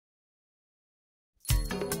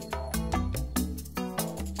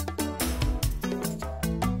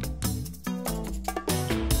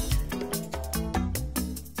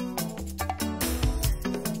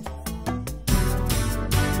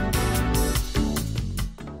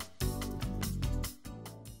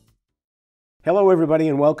Hello everybody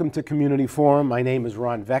and welcome to Community Forum. My name is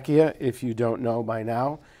Ron Vecchia, if you don't know by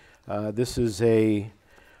now. This is a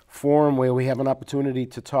forum where we have an opportunity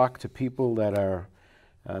to talk to people that are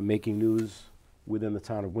making news within the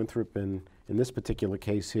town of Winthrop, and in this particular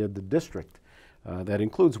case here, the district that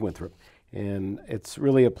includes Winthrop. And it's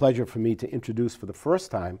really a pleasure for me to introduce for the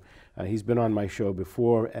first time, he's been on my show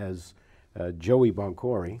before as Joey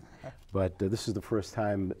Boncore, but this is the first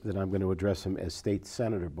time that I'm going to address him as State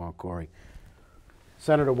Senator Boncore.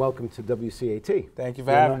 Senator, welcome to WCAT. Thank you for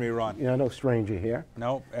having me, Ron. You're no stranger here.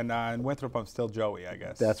 Nope, and in Winthrop, I'm still Joey, I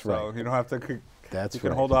guess. That's right. So you don't have to. That's you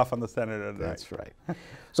can hold off on the senator today. That's right.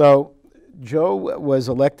 So Joe was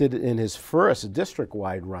elected in his first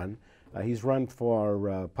district-wide run. He's run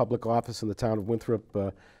for public office in the town of Winthrop.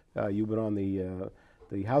 You've been on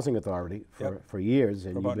the Housing Authority for years,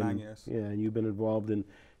 and for about 9 years. Yeah, and you've been involved in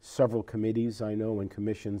several committees, I know, and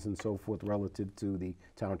commissions and so forth relative to the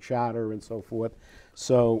town charter and so forth.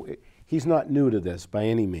 So he's not new to this by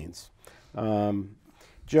any means.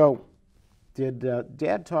 Joe, did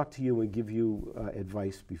Dad talk to you and give you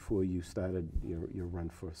advice before you started your run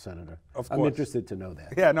for senator? Of course. I'm interested to know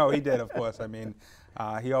that. Yeah, no, he did, of course. I mean,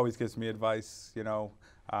 he always gives me advice, you know,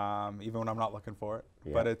 even when I'm not looking for it.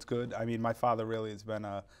 Yeah. But it's good. I mean, my father really has been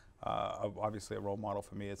obviously a role model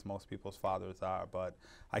for me, as most people's fathers are, but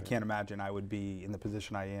I can't imagine I would be in the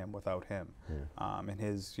position I am without him. Yeah. And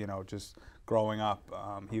his, you know, just growing up,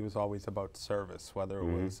 he was always about service, whether it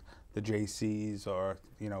was the JCs or,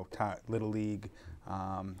 you know, Little League.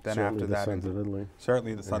 Then certainly after that, Sons of Italy.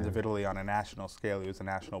 Certainly the Sons of Italy on a national scale. He was a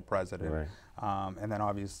national president. Right. And then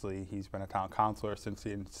obviously he's been a town councilor since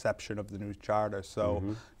the inception of the new charter. So,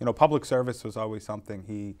 you know, public service was always something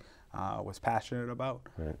he was passionate about.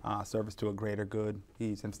 Right. Service to a greater good,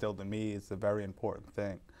 he's instilled in me, is a very important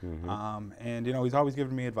thing. And you know, he's always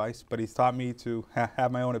given me advice, but he's taught me to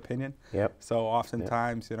have my own opinion. Yep. So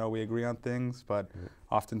oftentimes, you know, we agree on things, but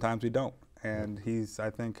oftentimes we don't. And he's, I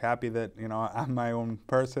think, happy that, you know, I'm my own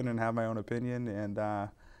person and have my own opinion. And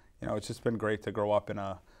you know, it's just been great to grow up in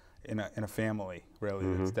a family,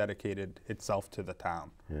 really, that's dedicated itself to the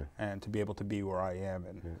town, and to be able to be where I am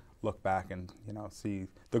and look back and, you know, see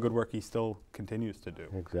the good work he still continues to do.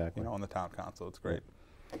 Exactly. You know, on the town council. It's great.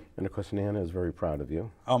 And of course, Nana is very proud of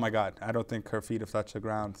you. Oh my God, I don't think her feet have touched the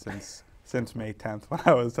ground since May 10th when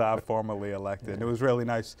I was formally elected. It was really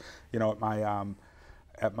nice, you know,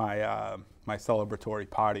 at my celebratory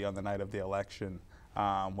party on the night of the election.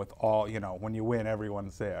 With all, you know, when you win,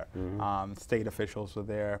 everyone's there. State officials were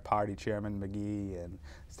there, Party Chairman McGee and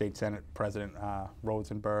State Senate President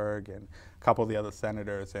Rosenberg and a couple of the other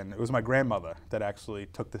senators. And it was my grandmother that actually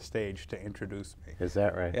took the stage to introduce me. Is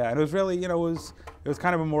that right? Yeah, and it was really, you know, it was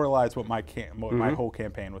kind of memorialized what my whole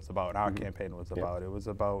campaign was about, our campaign was about. It was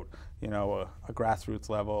about, you know, a grassroots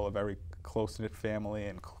level, a very close-knit family.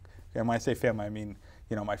 And when I say family, I mean,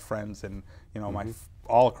 you know, my friends and, you know,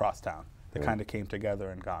 all across town. That kind of came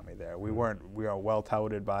together and got me there. We are well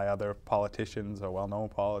touted by other politicians or well-known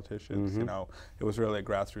politicians. You know, it was really a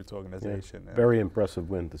grassroots organization. Yeah. Very impressive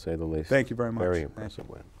win, to say the least. Thank you very much. Very impressive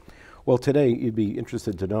win. Well, today you'd be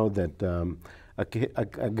interested to know that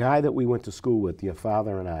a guy that we went to school with, your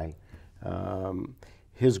father and I,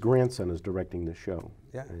 his grandson is directing the show.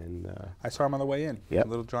 Yeah, and I saw him on the way in. Yep.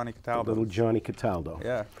 Little Johnny Cataldo. Little Johnny Cataldo.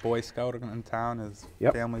 Yeah, Boy Scout in town. His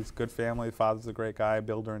family's good family. Father's a great guy,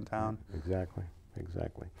 builder in town. Exactly,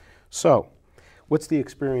 exactly. So, what's the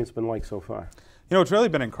experience been like so far? You know, it's really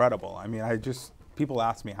been incredible. I mean, people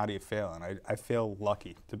ask me, how do you feel? And I feel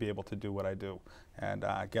lucky to be able to do what I do and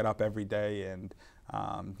get up every day and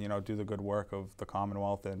you know, do the good work of the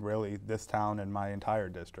Commonwealth and really this town and my entire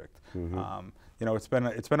district. You know, it's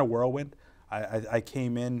been a whirlwind. I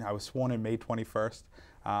came in, I was sworn in May 21st,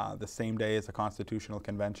 the same day as the Constitutional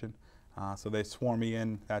Convention. So they swore me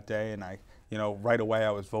in that day, and you know, right away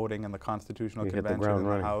I was voting in the Constitutional Convention in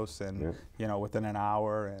the House, and you know, within an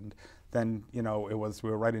hour, and then, you know, we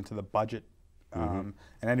were right into the budget. And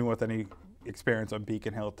anyone with any experience on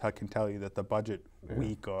Beacon Hill can tell you that the budget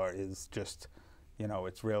week is just, you know,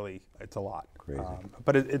 it's a lot. Crazy.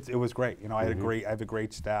 But it was great. You know, I have a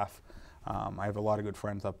great staff. I have a lot of good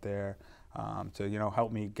friends up there to, you know,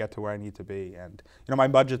 help me get to where I need to be. And, you know, my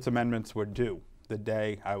budget's amendments were due the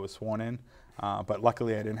day I was sworn in, but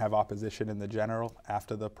luckily I didn't have opposition in the general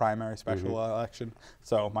after the primary special election.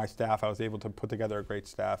 So my staff, I was able to put together a great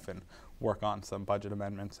staff and work on some budget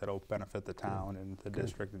amendments that will benefit the town and the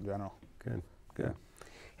district in general. Good, good.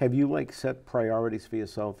 Have you set priorities for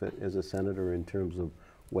yourself as a senator in terms of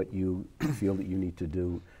what you feel that you need to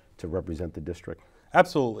do to represent the district?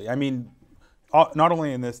 Absolutely. I mean, not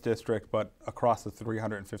only in this district, but across the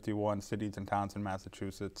 351 cities and towns in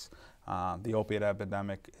Massachusetts, the opiate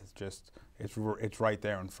epidemic is just, it's right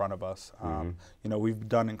there in front of us. You know, we've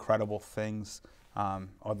done incredible things,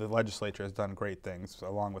 or the legislature has done great things,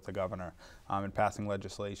 along with the governor, in passing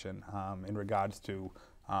legislation in regards to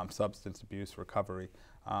substance abuse recovery.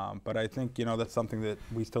 But I think, you know, that's something that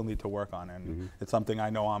we still need to work on, and it's something I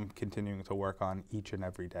know I'm continuing to work on each and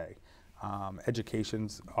every day.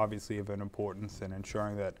 Education's obviously of an importance in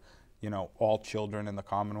ensuring that, you know, all children in the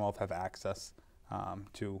Commonwealth have access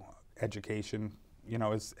to education, you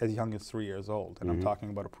know, as young as 3 years old. And I'm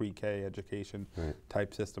talking about a pre-K education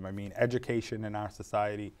type system. I mean, education in our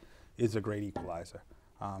society is a great equalizer.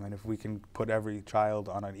 And if we can put every child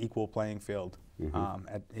on an equal playing field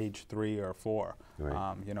at age 3 or 4,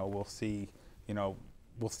 you know, we'll see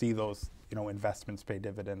those, you know, investments pay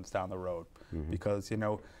dividends down the road. Because, you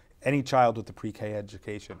know, any child with a pre-K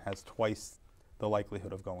education has twice the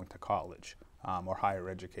likelihood of going to college or higher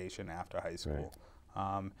education after high school.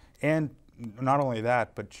 And not only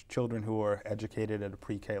that, but children who are educated at a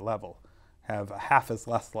pre-K level have a half as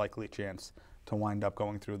less likely chance to wind up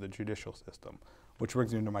going through the judicial system. Which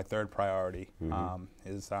brings me to my third priority,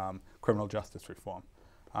 is criminal justice reform.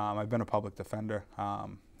 I've been a public defender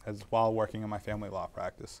as while working in my family law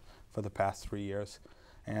practice for the past 3 years,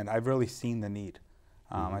 and I've really seen the need.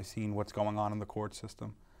 I've seen what's going on in the court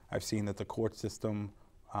system. I've seen that the court system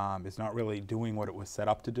is not really doing what it was set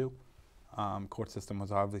up to do. Court system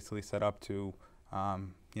was obviously set up to,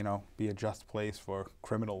 you know, be a just place for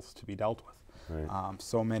criminals to be dealt with.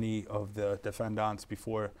 So many of the defendants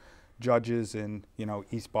before judges in, you know,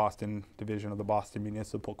 East Boston Division of the Boston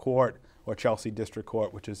Municipal Court or Chelsea District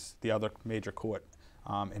Court, which is the other major court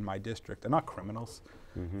in my district, they're not criminals.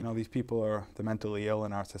 You know, these people are the mentally ill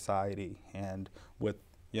in our society, and with,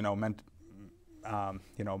 you know,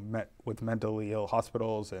 with mentally ill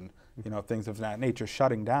hospitals and, you know, things of that nature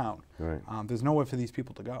shutting down, there's nowhere for these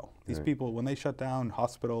people to go. These people, when they shut down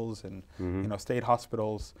hospitals and, you know, state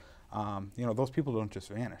hospitals, you know, those people don't just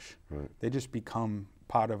vanish. They just become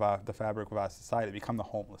part of the fabric of our society. They become the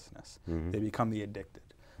homelessness. They become the addicted.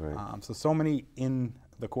 So many in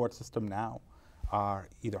the court system now are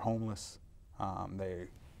either homeless, they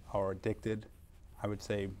are addicted. I would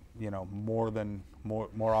say, you know, more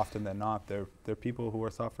often than not, they're people who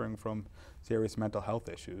are suffering from serious mental health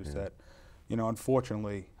issues that, you know,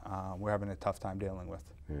 unfortunately, we're having a tough time dealing with.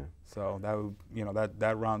 So that would, you know,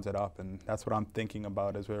 that rounds it up, and that's what I'm thinking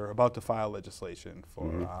about as we're about to file legislation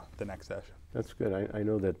for the next session. That's good. I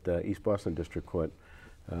know that East Boston District Court,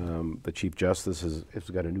 the Chief Justice has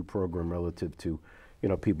got a new program relative to, you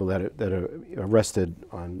know, people that are arrested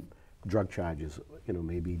on drug charges. You know,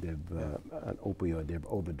 maybe they've an opioid, they've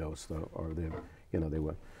overdosed, or they've, you know, they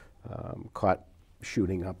were caught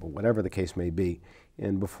shooting up, or whatever the case may be.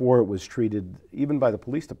 And before, it was treated, even by the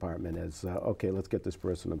police department, as okay, let's get this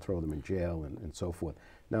person and throw them in jail and so forth.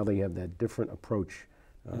 Now they have that different approach.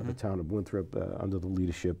 The town of Winthrop, under the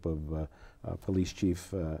leadership of Police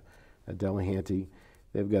Chief Delahanty,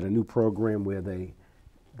 they've got a new program where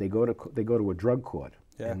they go to a drug court,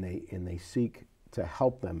 and they seek to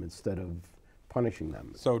help them instead of punishing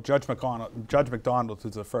them. So Judge McDonald,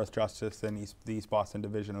 who's the first justice in the East Boston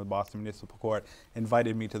Division of the Boston Municipal Court,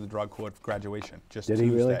 invited me to the drug court graduation just Tuesday.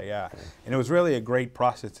 Did he really? Yeah. And it was really a great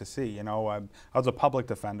process to see. You know, I was a public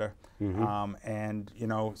defender, and, you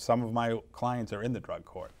know, some of my clients are in the drug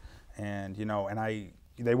court, and, you know, and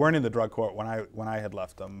they weren't in the drug court when I had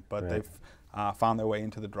left them, but they've found their way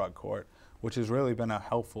into the drug court, which has really been a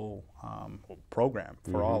helpful program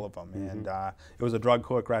for all of them. And it was a drug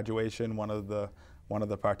court graduation. One of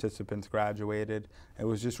the participants graduated. It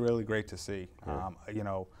was just really great to see, you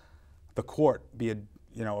know, the court be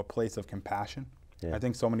a place of compassion. I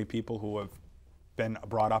think so many people who have been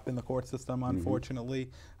brought up in the court system, unfortunately,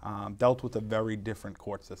 dealt with a very different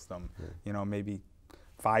court system. You know, maybe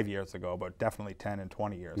 5 years ago, but definitely 10 and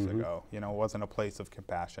 20 years ago. You know, it wasn't a place of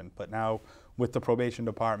compassion. But now, with the probation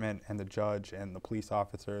department and the judge and the police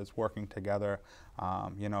officers working together,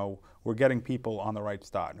 you know, we're getting people on the right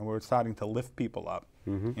start, and we're starting to lift people up,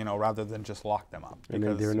 you know, rather than just lock them up. And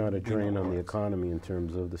they're not a drain on the economy in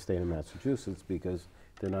terms of the state of Massachusetts, because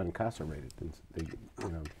they're not incarcerated. They,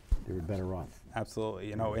 you know, they're better off. Absolutely.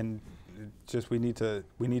 You know, and just we need to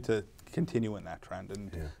continue in that trend,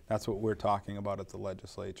 and that's what we're talking about at the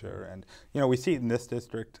legislature. And, you know, we see it in this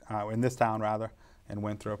district, in this town rather, in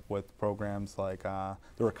Winthrop, with programs like the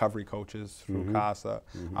recovery coaches through CASA.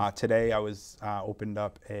 Today I was opened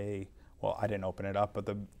up well, I didn't open it up, but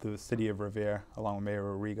the city of Revere, along with Mayor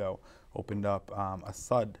Arrigo, opened up a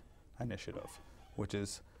SUD initiative, which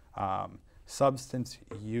is substance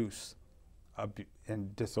use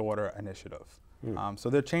and disorder initiative. So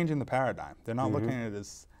they're changing the paradigm. They're not looking at it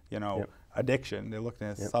as, you know, addiction. They're looking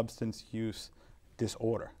at substance use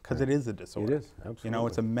disorder, because it is a disorder. It is, absolutely. You know,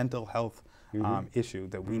 it's a mental health issue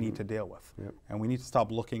that we need to deal with. And we need to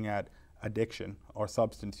stop looking at addiction or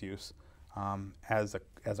substance use as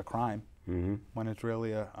a crime when it's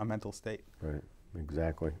really a mental state. Right,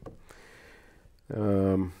 exactly.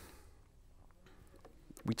 We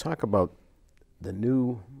talk about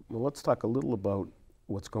well, let's talk a little about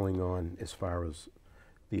what's going on as far as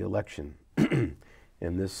the election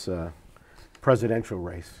in this presidential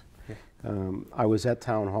race. I was at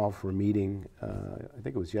Town Hall for a meeting, I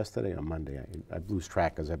think it was yesterday or Monday. I lose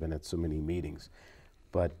track because I've been at so many meetings.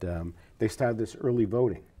 But they started this early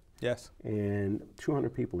voting. Yes. And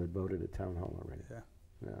 200 people had voted at Town Hall already.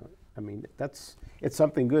 Yeah. I mean, it's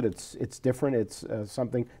something good. It's different. It's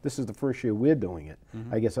something. This is the first year we're doing it.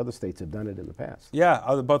 I guess other states have done it in the past. Yeah,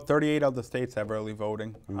 about 38 other states have early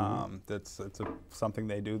voting. It's something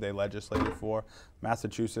they do. They legislated for.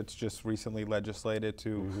 Massachusetts just recently legislated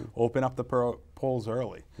to open up the polls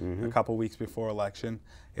early, a couple weeks before election.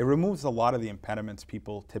 It removes a lot of the impediments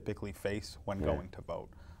people typically face when going to vote.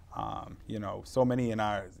 You know, so many in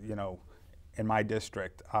our, you know, in my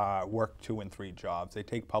district work 2 and 3 jobs. They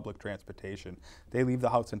take public transportation. They leave the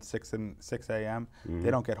house at 6 a.m.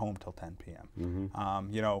 They don't get home till 10 p.m.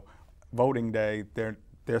 You know, voting day,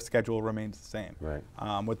 their schedule remains the same. Right.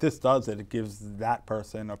 What this does, it gives that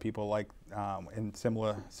person or people like in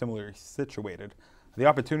similarly situated the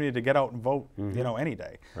opportunity to get out and vote, you know, any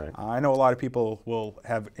day. Right. I know a lot of people will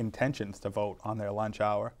have intentions to vote on their lunch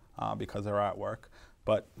hour because they're at work.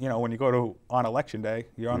 But, you know, when you go on election day,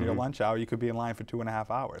 you're on your lunch hour, you could be in line for 2.5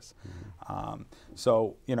 hours.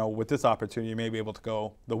 So, you know, with this opportunity, you may be able to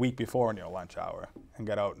go the week before on your lunch hour and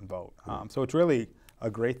get out and vote. So it's really a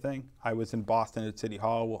great thing. I was in Boston at City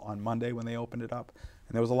Hall on Monday when they opened it up,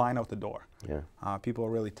 and there was a line out the door. Yeah. People are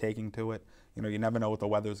really taking to it. You know, you never know what the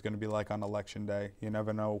weather is going to be like on election day. You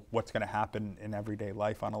never know what's going to happen in everyday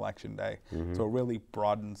life on election day. So it really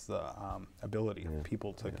broadens the ability of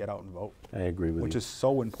people to get out and vote. I agree with you. Which is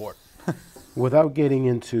so important. Without getting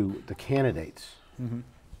into the candidates,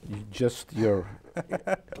 your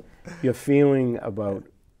feeling about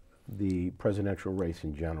the presidential race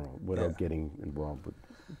in general, without getting involved with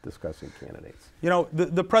discussing candidates. You know,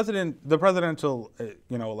 the presidential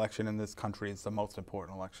you know, election in this country is the most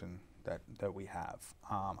important election that we have.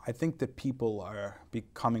 I think that people are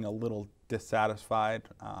becoming a little dissatisfied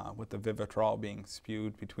with the vitriol being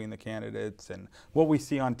spewed between the candidates, and what we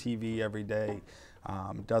see on TV every day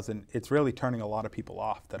it's really turning a lot of people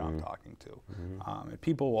off that I'm talking to. And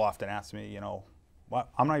people will often ask me, you know, well,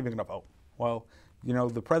 I'm not even going to vote. Well, you know,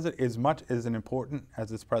 the president, as much as important as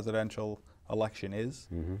this presidential election is,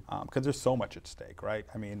 because there's so much at stake, right?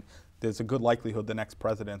 I mean, there's a good likelihood the next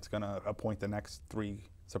president's going to appoint the next 3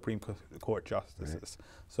 Supreme Court justices.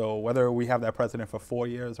 So whether we have that president for 4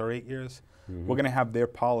 years or 8 years, we're going to have their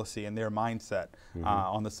policy and their mindset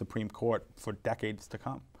on the Supreme Court for decades to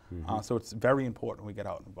come. So it's very important we get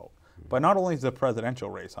out and vote. But not only is the presidential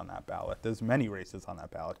race on that ballot, there's many races on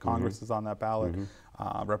that ballot. Congress is on that ballot,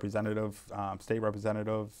 representative, state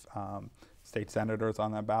representative, state senators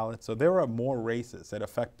on that ballot. So there are more races that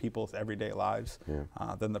affect people's everyday lives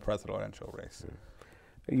than the presidential race.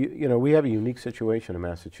 You know, we have a unique situation in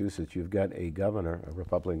Massachusetts. You've got a governor, a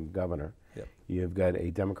Republican governor. You've got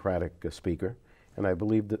a Democratic speaker, and I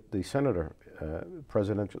believe that the senator,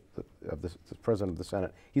 president of the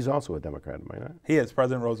Senate, he's also a Democrat, am I not? He is.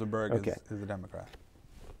 President Rosenberg is a Democrat.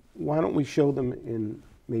 Why don't we show them in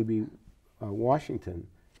maybe Washington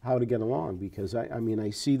how to get along? Because I mean,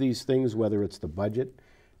 I see these things, whether it's the budget,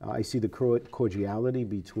 I see the cordiality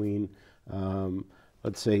between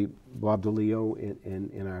let's say Bob DeLeo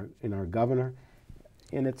in our governor,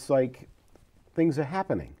 and it's like things are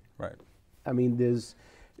happening. Right. I mean,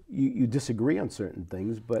 you disagree on certain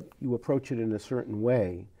things, but you approach it in a certain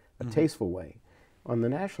way, a tasteful way. On the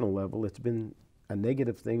national level, it's been a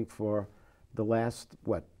negative thing for the last,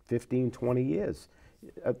 15, 20 years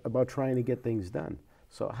about trying to get things done.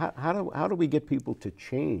 So how do we get people to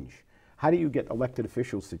change? How do you get elected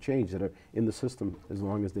officials to change that are in the system as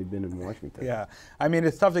long as they've been in Washington? Yeah, I mean,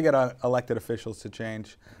 it's tough to get elected officials to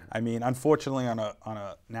change. I mean, unfortunately, on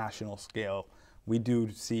a national scale, we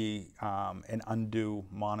do see an undue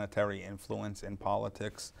monetary influence in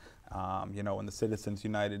politics. You know, in the Citizens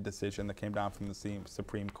United decision that came down from the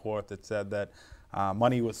Supreme Court that said that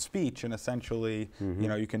money was speech, and essentially, you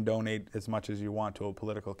know, you can donate as much as you want to a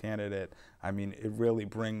political candidate. I mean, it really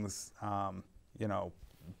brings, you know,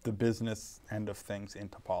 the business end of things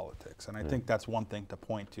into politics. And I think that's one thing to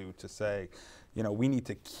point to say, you know, we need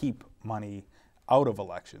to keep money out of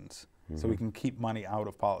elections so we can keep money out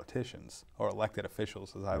of politicians or elected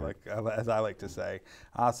officials, as I like to say.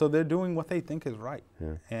 So they're doing what they think is right.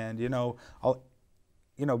 And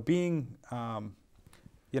being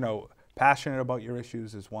passionate about your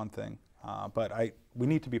issues is one thing, but we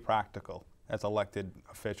need to be practical as elected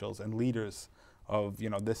officials and leaders of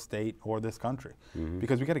this state or this country,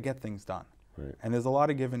 because we got to get things done. And there's a lot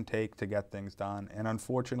of give and take to get things done. And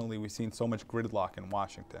unfortunately, we've seen so much gridlock in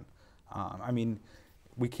Washington. I mean,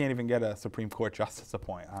 we can't even get a Supreme Court justice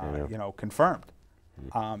confirmed.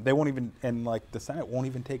 They won't even, and like the Senate won't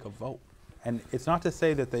even take a vote. And it's not to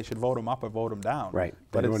say that they should vote them up or vote them down. Right.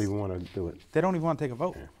 But they don't even want to do it. They don't even want to take a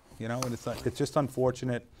vote. And it's just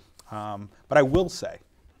unfortunate. But I will say,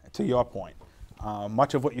 to your point,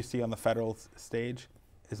 much of what you see on the federal stage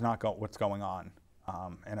is not what's going on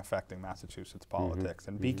and affecting Massachusetts politics.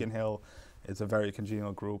 And Beacon Hill is a very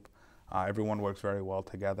congenial group. Everyone works very well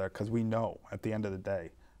together because we know at the end of the day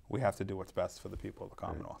we have to do what's best for the people of the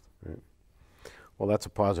Commonwealth. Well, that's a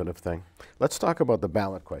positive thing. Let's talk about the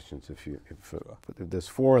ballot questions. If there's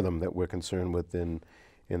 4 of them that we're concerned with in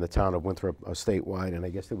the town of Winthrop statewide, and I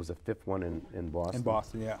guess there was a 5th one in Boston. In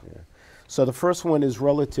Boston, yeah. So the first one is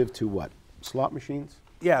relative to what? Slot machines?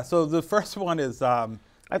 Yeah, so the first one is...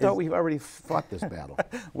 I thought we've already fought this battle.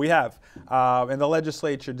 We have. And the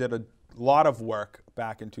legislature did a lot of work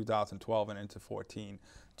back in 2012 and into 14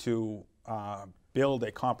 to build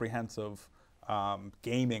a comprehensive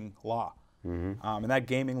gaming law. And that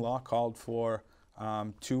gaming law called for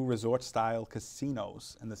 2 resort-style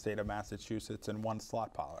casinos in the state of Massachusetts and 1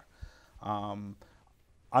 slot parlor.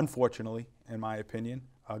 Unfortunately, in my opinion,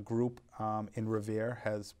 a group in Revere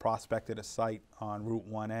has prospected a site on Route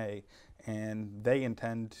 1A, and they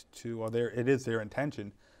intend to, or it is their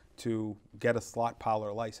intention, to get a slot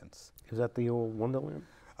parlor license. Is that the old Wonderland?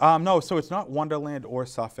 No, so it's not Wonderland or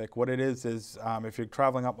Suffolk. What it is if you're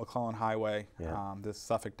traveling up McClellan Highway, there's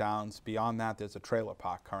Suffolk Downs. Beyond that, there's a trailer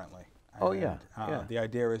park currently. And, the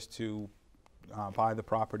idea is to buy the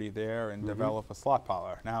property there and develop a slot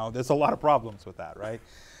parlor. Now, there's a lot of problems with that, right?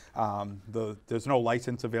 There's no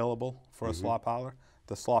license available for a slot parlor.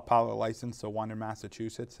 The slot parlor license, the one in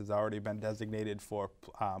Massachusetts, has already been designated for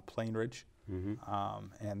Plainridge,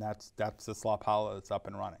 and that's the slot parlor that's up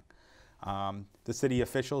and running. The city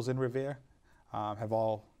officials in Revere have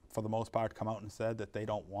all, for the most part, come out and said that they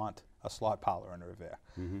don't want a slot parlor in Revere.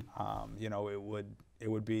 It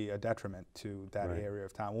would be a detriment to that area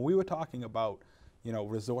of town. When we were talking about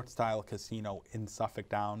resort-style casino in Suffolk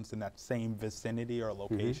Downs in that same vicinity or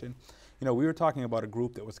location, we were talking about a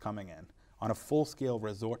group that was coming in on a full-scale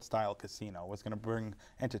resort-style casino, was going to bring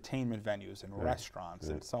entertainment venues and restaurants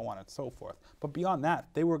and so on and so forth. But beyond that,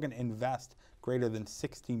 they were going to invest greater than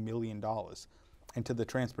 $60 million into the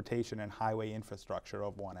transportation and highway infrastructure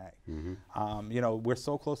of 1A. We're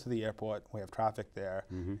so close to the airport, we have traffic there.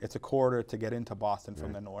 It's a corridor to get into Boston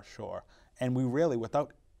from the North Shore. And we really,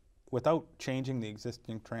 without changing the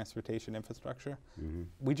existing transportation infrastructure,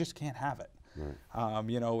 we just can't have it.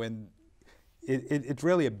 And it's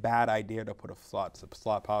really a bad idea to put a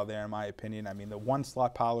slot parlor there, in my opinion. I mean, the one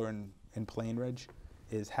slot parlor in Plainridge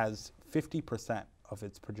has 50% of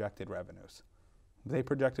its projected revenues. They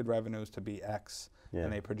projected revenues to be X,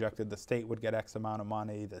 and they projected the state would get X amount of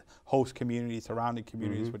money, the host communities, surrounding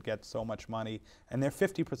communities would get so much money, and they're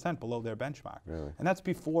 50% below their benchmark. And that's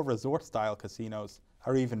before resort-style casinos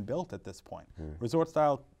are even built at this point.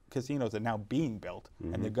 Resort-style casinos are now being built,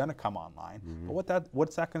 and they're going to come online. But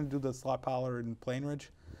what's that going to do to the slot parlor in Plainridge?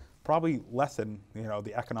 Probably lessen,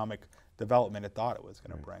 the economic development it thought it was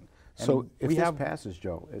going to bring. And so if this passes,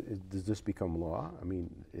 Joe, does this become law? I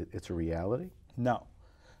mean, it's a reality? No.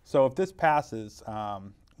 So if this passes,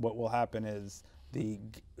 what will happen is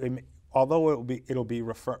although it'll be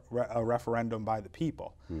a referendum by the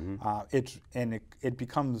people, it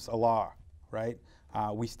becomes a law, right?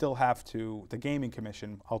 We still have to. The Gaming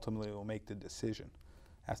Commission ultimately will make the decision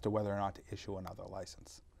as to whether or not to issue another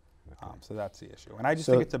license. So that's the issue. And I just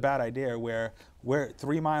think it's a bad idea where we're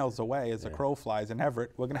 3 miles away as the crow flies in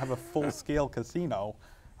Everett. We're going to have a full-scale casino.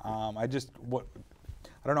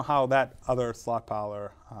 I don't know how that other slot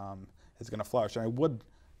parlor is going to flourish. And I would,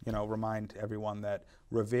 remind everyone that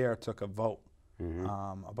Revere took a vote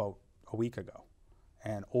about a week ago,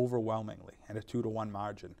 and overwhelmingly, at a 2-to-1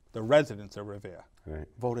 margin, the residents of Revere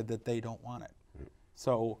voted that they don't want it.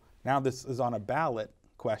 So now this is on a ballot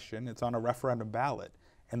question. It's on a referendum ballot,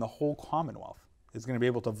 and the whole Commonwealth is going to be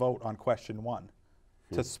able to vote on question 1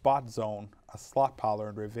 to spot zone a slot parlor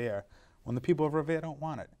in Revere when the people of Revere don't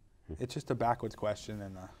want it. It's just a backwards question,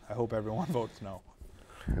 and I hope everyone votes no.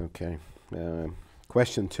 Okay.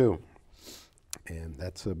 Question 2, and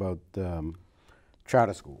that's about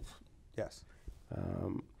charter schools. Yes.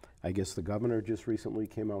 I guess the governor just recently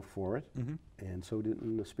came out for it, and so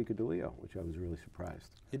did Speaker DeLeo, which I was really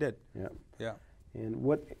surprised. He did. Yeah. Yeah. And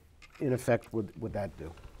what, in effect, would that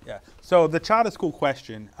do? Yeah. So the charter school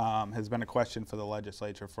question has been a question for the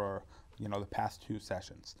legislature for the past 2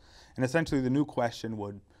 sessions, and essentially the new question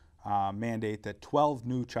would mandate that 12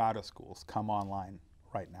 new charter schools come online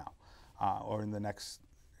right now, or in the next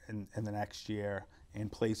year in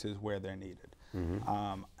places where they're needed.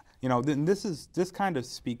 This kind of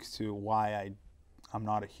speaks to why I'm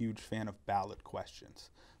not a huge fan of ballot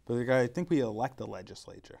questions, but I think we elect the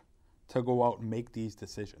legislature to go out and make these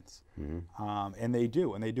decisions, and they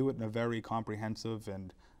do it in a very comprehensive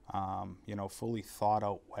and fully thought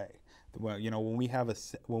out way. When we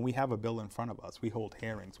have a bill in front of us, we hold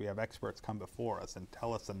hearings. We have experts come before us and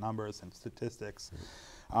tell us the numbers and statistics.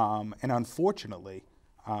 And unfortunately,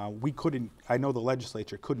 we couldn't. I know the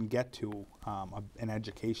legislature couldn't get to an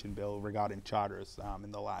education bill regarding charters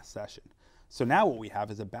in the last session. So now what we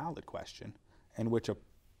have is a ballot question, in which a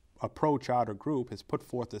pro-charter group has put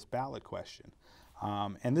forth this ballot question,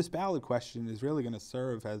 and this ballot question is really going to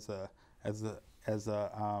serve as a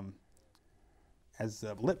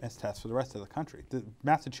litmus test for the rest of the country.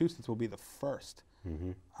 Massachusetts will be the first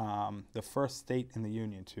state in the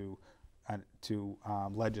union to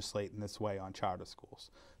legislate in this way on charter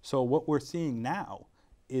schools. So what we're seeing now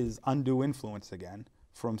is undue influence again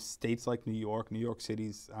from states like New York. New York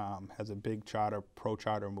City has a big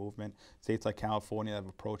pro-charter movement. States like California have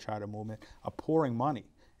a pro-charter movement, are pouring money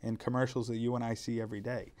in commercials that you and I see every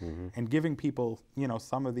day, and giving people,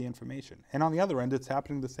 some of the information. And on the other end, it's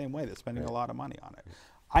happening the same way. They're spending a lot of money on it.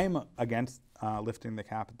 I am against lifting the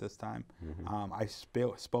cap at this time. I've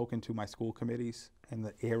spoken to my school committees in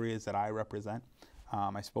the areas that I represent.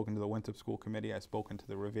 I've spoken to the Winthrop School Committee. I've spoken to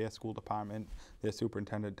the Revere School Department, their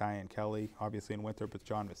superintendent, Diane Kelly. Obviously in Winthrop, it's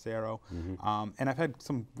John Vicero. And I've had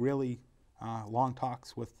some really long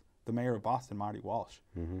talks with the mayor of Boston, Marty Walsh,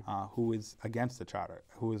 who is against the charter,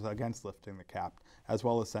 who is against lifting the cap, as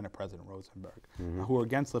well as Senate President Rosenberg, who are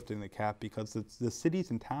against lifting the cap because the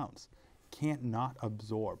cities and towns can't not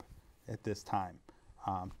absorb at this time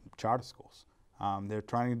charter schools. They're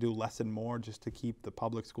trying to do less and more just to keep the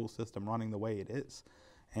public school system running the way it is.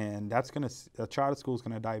 And a charter school is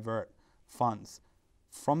going to divert funds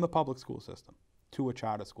from the public school system to a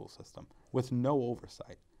charter school system with no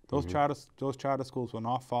oversight. Those charter schools will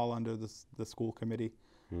not fall under the school committee.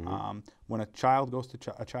 When a child goes to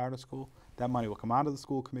a charter school, that money will come out of the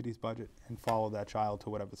school committee's budget and follow that child to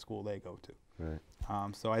whatever school they go to. Right.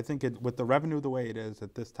 So I think with the revenue the way it is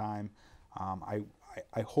at this time, I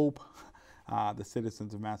hope the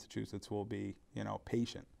citizens of Massachusetts will be,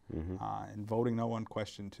 patient in voting no on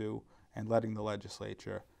question 2 and letting the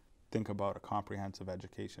legislature think about a comprehensive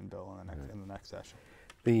education bill in the next session.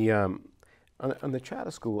 On the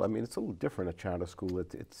charter school, I mean, it's a little different. A charter school,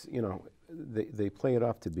 it's they play it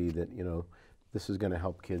off to be that this is going to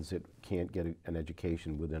help kids that can't get an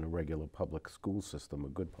education within a regular public school system, a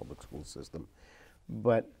good public school system.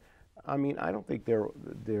 But I mean, I don't think they're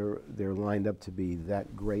lined up to be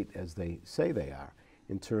that great as they say they are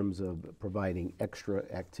in terms of providing extra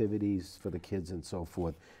activities for the kids and so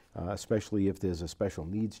forth, especially if there's a special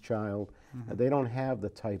needs child. They don't have the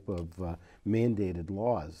type of mandated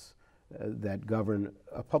laws that govern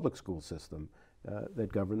a public school system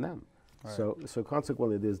that govern them. Right. So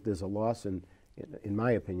consequently, there's a loss in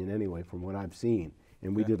my opinion anyway, from what I've seen.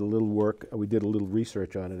 And we did a little work, we did a little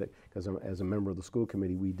research on it, because as a member of the school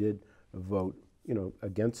committee, we did vote,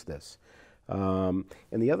 against this. And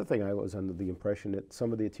the other thing, I was under the impression that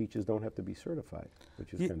some of the teachers don't have to be certified,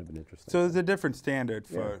 which is kind of an interesting So there's a different standard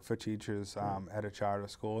for teachers at a charter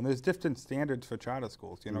school, and there's different standards for charter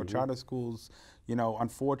schools. Charter schools,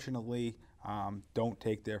 unfortunately, don't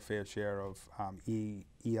take their fair share of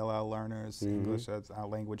ELL learners, English as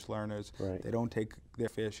language learners. Right. They don't take their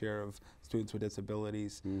fair share of students with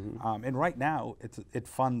disabilities. And right now, it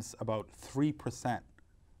funds about 3%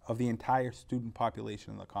 of the entire student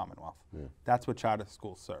population in the Commonwealth. That's what charter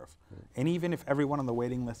schools serve. And even if everyone on the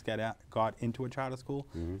waiting list got into a charter school,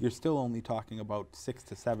 you're still only talking about 6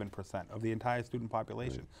 to 7% of the entire student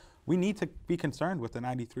population. We need to be concerned with the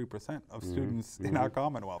 93% of students in our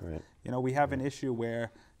Commonwealth. We have an issue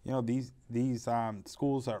where these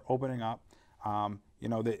schools are opening up.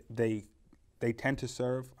 They tend to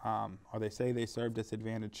serve, or they say they serve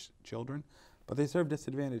disadvantaged children, but they serve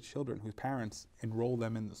disadvantaged children whose parents enroll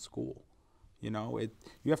them in the school. You know,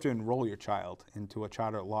 you have to enroll your child into a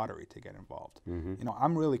charter lottery to get involved. Mm-hmm. You know,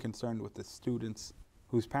 I'm really concerned with the students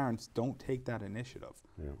whose parents don't take that initiative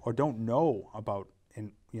Yeah. or don't know about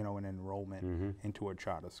an enrollment Mm-hmm. into a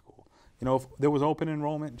charter school. You know, if there was open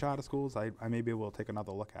enrollment in charter schools, I maybe will take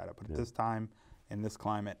another look at it. But at this time, in this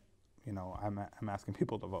climate, you know, I'm asking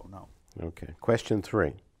people to vote no. Okay. Question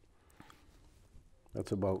 3.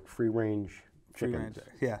 That's about free-range chickens. Free range,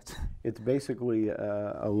 yeah. It's basically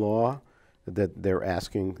a law that they're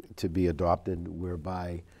asking to be adopted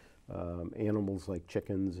whereby animals like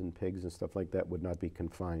chickens and pigs and stuff like that would not be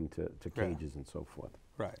confined to cages and so forth.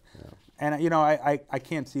 Right. Yeah. And, you know, I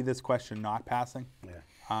can't see this question not passing. Yeah.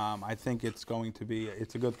 I think it's going to be,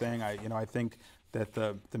 it's a good thing. I think that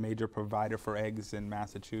the major provider for eggs in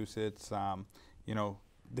Massachusetts, you know,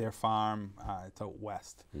 their farm, it's out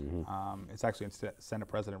west. Mm-hmm. It's actually in Senate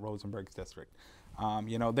President Rosenberg's district.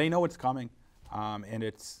 You know, they know it's coming, and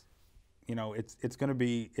it's, you know, it's going to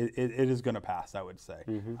be, it is going to pass, I would say.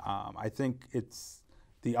 Mm-hmm. I think it's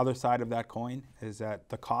the other side of that coin is that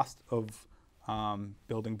the cost of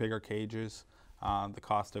building bigger cages, the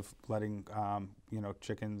cost of letting you know,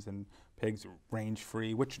 chickens and pigs range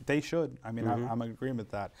free, which they should. I mean, Mm-hmm. I'm in agreement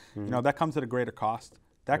with that. Mm-hmm. You know, that comes at a greater cost.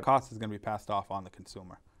 That Yep. cost is going to be passed off on the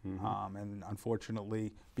consumer. Mm-hmm. And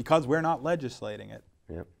unfortunately, because we're not legislating it,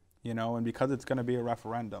 Yep. you know, and because it's going to be a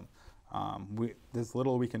referendum, there's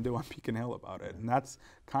little we can do on Beacon Hill about it. And that's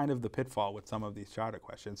kind of the pitfall with some of these charter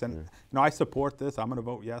questions. And, you know, I support this. I'm going to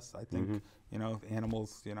vote yes. I think, you know,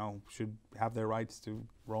 animals, you know, should have their rights to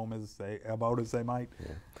roam about as they might.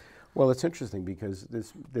 Yeah. Well, it's interesting because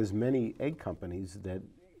there's many egg companies that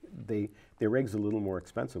their eggs are a little more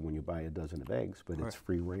expensive when you buy a dozen of eggs, but it's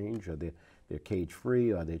free range, or they're cage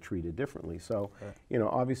free, or they're treated differently. So, you know,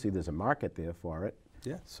 obviously there's a market there for it.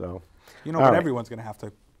 Yeah. So, you know, but everyone's going to have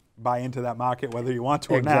to buy into that market whether you want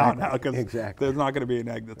to or not now, because there's not going to be an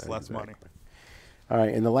egg that's less money. All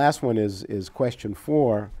right, and the last one is question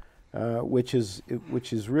 4, which is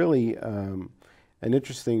really an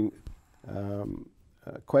interesting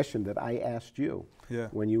question that I asked you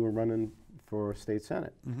when you were running for state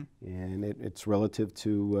senate, and it's relative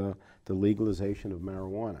to the legalization of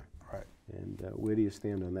marijuana. Right. And where do you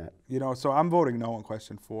stand on that? You know, so I'm voting no on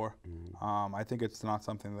question 4. I think it's not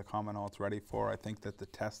something the Commonwealth's ready for. I think that the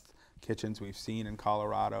test kitchens we've seen in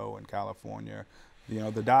Colorado and California, you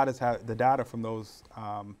know, the data from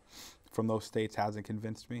those states hasn't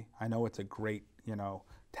convinced me. I know it's a great, you know,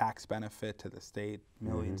 tax benefit to the state,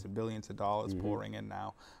 millions and billions of dollars pouring in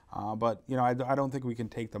now. But, you know, I don't think we can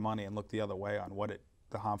take the money and look the other way on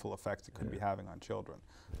the harmful effects it could be having on children.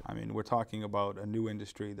 I mean, we're talking about a new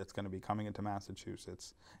industry that's going to be coming into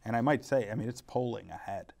Massachusetts. And I might say, I mean, it's polling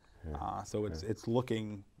ahead. So it's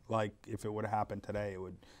looking like if it would have happened today,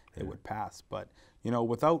 it would pass. But, you know,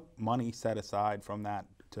 without money set aside from that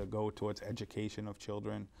to go towards education of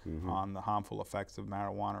children on the harmful effects of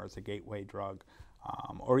marijuana as a gateway drug,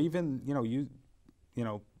 or even, you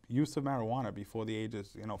know, use of marijuana before the age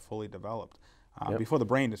is, you know, fully developed, before the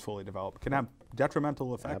brain is fully developed, can have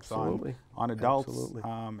detrimental effects on adults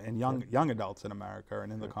and young adults in America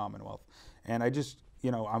and in the Commonwealth. And I just,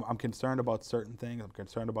 you know, I'm concerned about certain things. I'm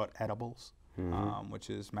concerned about edibles, which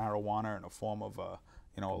is marijuana in a form of a,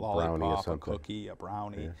 you know, a lollipop, a cookie, a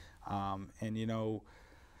brownie, and you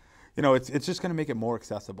know, it's just going to make it more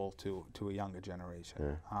accessible to a younger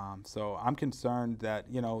generation. So I'm concerned that,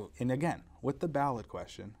 you know, and again, with the ballot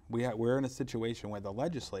question, we're in a situation where the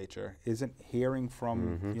legislature isn't hearing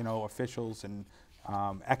from, you know, officials and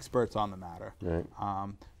experts on the matter.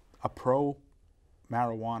 A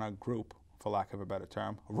pro-marijuana group, for lack of a better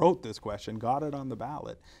term, wrote this question, got it on the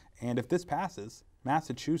ballot, and if this passes,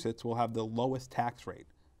 Massachusetts will have the lowest tax rate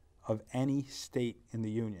of any state in the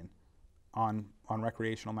union on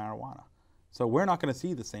recreational marijuana. So we're not going to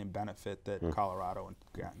see the same benefit that Colorado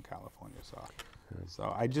and California saw.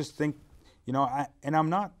 So I just think, you know, and I'm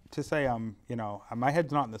not to say you know, my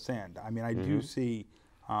head's not in the sand. I mean, I do see,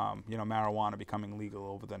 you know, marijuana becoming legal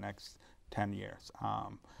over the next 10 years.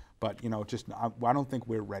 But, you know, just I don't think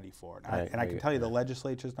we're ready for it. And I can tell you the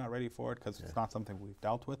legislature's not ready for it because it's not something we've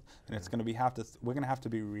dealt with, and it's going to be we're going to have to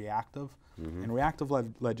be reactive, and reactive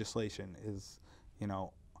legislation is, you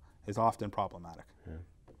know, is often problematic.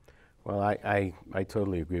 Well, I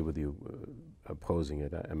totally agree with you opposing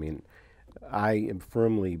it. I mean, I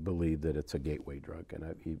firmly believe that it's a gateway drug,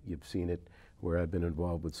 and you've seen it where I've been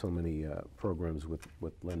involved with so many programs with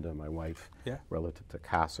Linda, my wife, relative to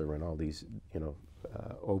CASA and all these, you know,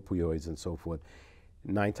 opioids and so forth.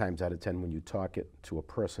 9 times out of 10, when you talk it to a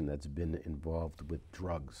person that's been involved with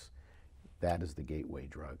drugs, that is the gateway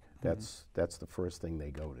drug. That's the first thing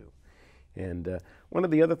they go to. And one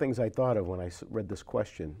of the other things I thought of when I read this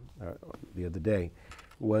question the other day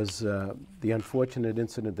was the unfortunate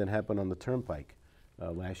incident that happened on the Turnpike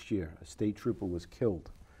last year. A state trooper was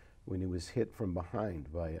killed when he was hit from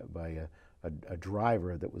behind by a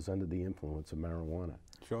driver that was under the influence of marijuana.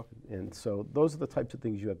 Sure. And so those are the types of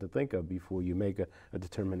things you have to think of before you make a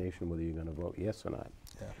determination whether you're going to vote yes or not.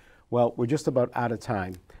 Yeah. Well, we're just about out of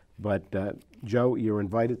time, but Joe, you're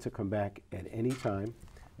invited to come back at any time.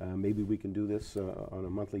 Maybe we can do this on a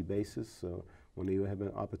monthly basis when you have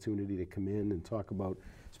an opportunity to come in and talk about,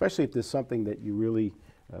 especially if there's something that you really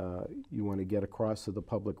you want to get across to the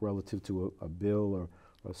public relative to a bill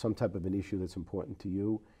or some type of an issue that's important to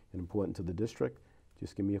you and important to the district.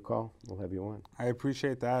 Just give me a call. We'll have you on. I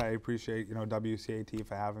appreciate that. I appreciate, you know, WCAT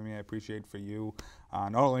for having me. I appreciate for you,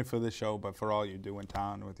 not only for this show, but for all you do in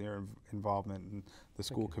town with your involvement in the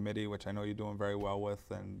school committee, which I know you're doing very well with,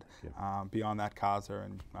 and beyond that, Kaiser,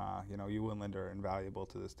 and you know, you and Linda are invaluable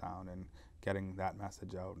to this town and getting that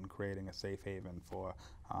message out and creating a safe haven for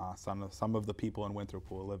some of the people in Winthrop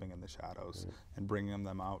who are living in the shadows, and bringing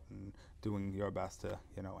them out and doing your best to,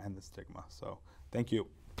 you know, end the stigma. So thank you.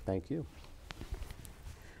 Thank you.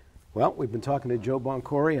 Well, we've been talking to Joe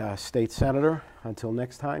Boncore, State Senator. Until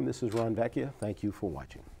next time, this is Ron Vecchia. Thank you for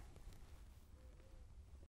watching.